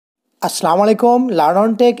আসসালামু আলাইকুম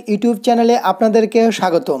লার্নঅন take YouTube চ্যানেলে আপনাদেরকে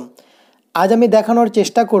স্বাগতম। আজ আমি দেখানোর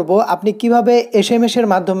চেষ্টা করব আপনি কিভাবে এসএমএস এর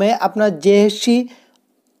মাধ্যমে আপনার জেএসসি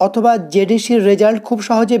অথবা জেডিসি রেজাল্ট খুব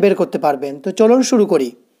সহজে বের করতে পারবেন। তো চলুন শুরু করি।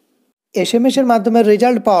 এসএমএস এর মাধ্যমে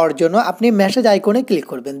রেজাল্ট পাওয়ার জন্য আপনি মেসেজ আইকনে ক্লিক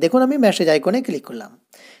করবেন। দেখুন আমি মেসেজ আইকনে ক্লিক করলাম।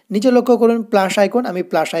 নিচে লক্ষ্য করুন প্লাস আইকন, আমি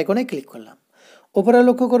প্লাস আইকনে ক্লিক করলাম। উপরে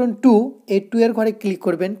লক্ষ্য করুন 2, এই 2 এর ঘরে ক্লিক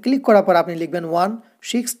করবেন। ক্লিক করার পর আপনি লিখবেন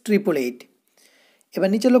 16888। এবার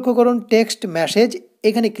নিচে লক্ষ্য করুন টেক্সট মেসেজ,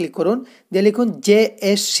 এখানে ক্লিক করুন, দিয়ে লিখুন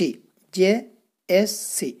জেএসসি।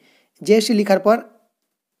 জেএসসি লেখার পর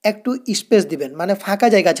একটু স্পেস দিবেন, মানে ফাঁকা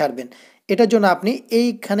জায়গা ছাড়বেন। এটার জন্য আপনি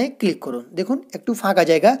এইখানে ক্লিক করুন। দেখুন একটু ফাঁকা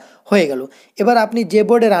জায়গা হয়ে গেল। এবার আপনি যে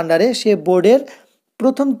বোর্ডের আন্ডারে সে বোর্ডের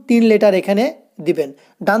প্রথম 3 লেটার এখানে দিবেন।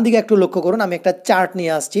 ডান দিকে একটু লক্ষ্য করুন, আমি একটা চার্ট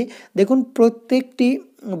নিয়ে আসছি। দেখুন প্রত্যেকটি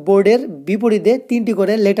বোর্ডের বিপরীতে 3টি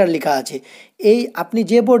করে লেটার লেখা আছে। এই আপনি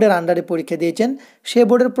যে বোর্ডের আন্ডারে পরীক্ষা দিয়েছেন সে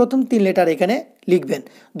বোর্ডের প্রথম 3 লেটার এখানে লিখবেন।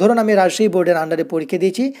 ধরুন আমি রাজশাহী বোর্ডের আন্ডারে পরীক্ষা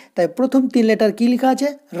দিয়েছি, তাই প্রথম 3 লেটার কী লেখা আছে?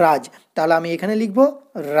 রাজ। তাহলে আমি এখানে লিখব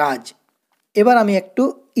রাজ। এবার আমি একটু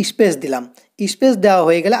স্পেস দিলাম। স্পেস দেওয়া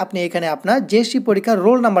হয়ে গেলে আপনি এখানে আপনার জেএসসি পরীক্ষার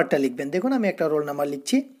রোল নাম্বারটা লিখবেন। দেখুন আমি একটা রোল নাম্বার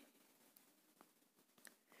লিখছি।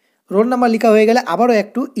 রোল নাম্বার লেখা হয়ে গেলে আবারও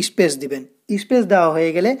একটু স্পেস দিবেন। স্পেস দেওয়া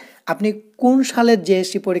হয়ে গেলে আপনি কোন সালের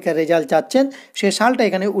জেএসসি পরীক্ষার রেজাল্ট চাচ্ছেন সে সালটা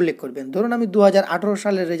এখানে উল্লেখ করবেন। ধরুন আমি 2018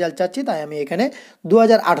 সালের রেজাল্ট চাচ্ছি, তাই আমি এখানে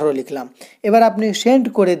 2018 লিখলাম। এবার আপনি সেন্ড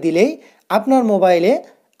করে দিলেই আপনার মোবাইলে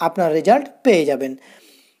আপনার রেজাল্ট পেয়ে যাবেন।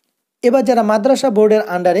 এবার যারা মাদ্রাসা বোর্ডের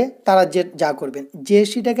আন্ডারে তারা যা করবেন,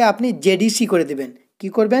 জেএসসিটাকে আপনি জেডিসি করে দেবেন। কি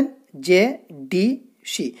করবেন?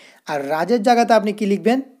 জেডিসি। আর রাজের জায়গাতে আপনি কি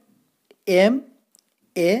লিখবেন?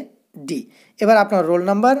 MAD। এবার আপনার রোল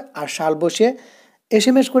নাম্বার আর সাল বসে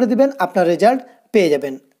এসএমএস করে দিবেন, আপনার রেজাল্ট পেয়ে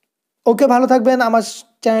যাবেন। ওকে, ভালো থাকবেন, আমার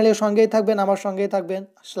চ্যানেলের সঙ্গেই থাকবেন, আমার সঙ্গেই থাকবেন।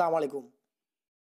 আসসালামু আলাইকুম।